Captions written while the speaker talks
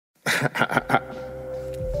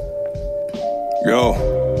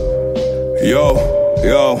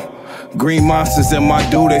Yo. Green monsters in my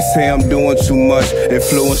do, they say I'm doing too much,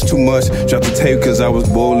 influence too much. Dropped the tape cause I was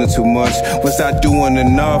bowling too much. Was I doing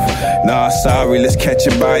enough? Nah, sorry, let's catch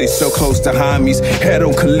your body so close to homies. Head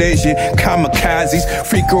on collision, kamikazes.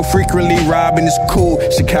 Freako frequently robbing, it's cool.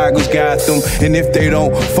 Chicago's got them, and if they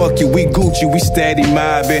don't fuck you, we Gucci, we steady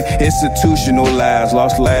mobbing. Institutional lives,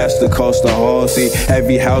 lost lives to cost the home. See,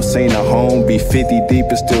 every house ain't a home, be 50 deep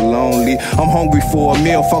and still lonely. I'm hungry for a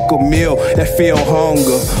meal, fuck a meal, that feel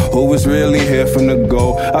hunger. Who was really here from the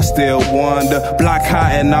go? I still wonder, block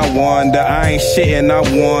hot and I wonder. I ain't shit and I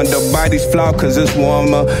wonder, bodies flawed cause it's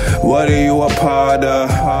warmer. What are you a part of?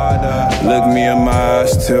 Look me in my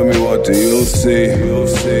eyes, tell me what do you see?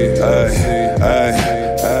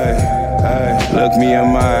 Look me in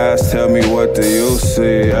my eyes, tell me what do you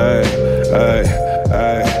see?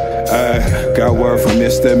 Got word from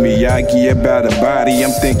Mr. Miyagi about a body,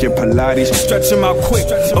 I'm thinking Pilates. Stretch him out quick,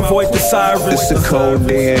 avoid the sirens. It's a cold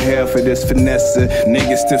day in hell for this finesse.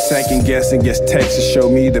 Niggas still second guessing, guess Texas show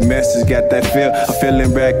me the message. Got that feel, I'm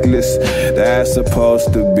feeling reckless, that's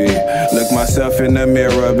supposed to be. Look myself in the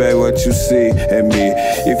mirror, babe, what you see in me.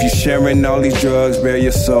 If you sharing all these drugs, bear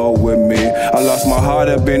your soul with me. I lost my heart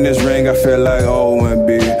up in this ring, I feel like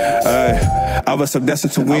O&B. I was so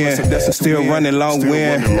destined to win, still running long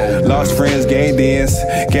win. Lost friends, gained ends,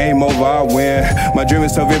 game over, I win. My dream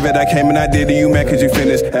is so vivid, I came and I did it, you mad cause you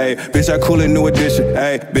finished. Hey, bitch, I cool a new edition.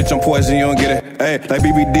 Hey, bitch, I'm poison, you don't get it. Hey, like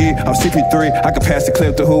BBD, I'm CP3, I can pass the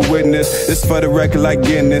clip to who witness. This for the record like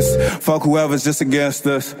Guinness, fuck whoever's just against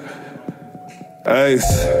us.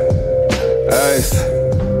 Ace,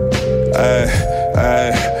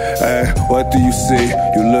 what do you see?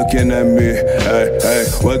 You looking at me.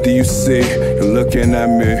 What do you see? You looking at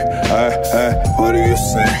me. What do you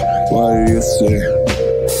see? What do you see?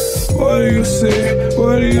 What do you see?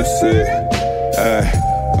 What do you see?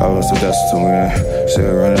 I was so destined to win.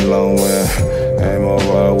 Shit running long win. Game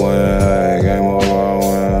over, I win. Game over, I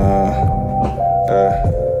win.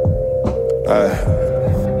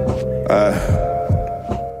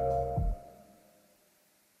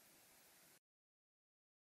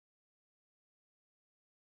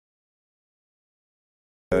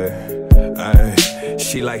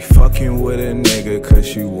 She like fucking with a nigga cause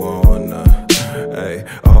she wanna. I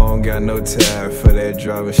don't got no time for that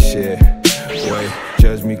drama shit. Wait,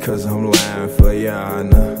 judge me cause I'm lying for your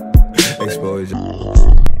honor. Exposure.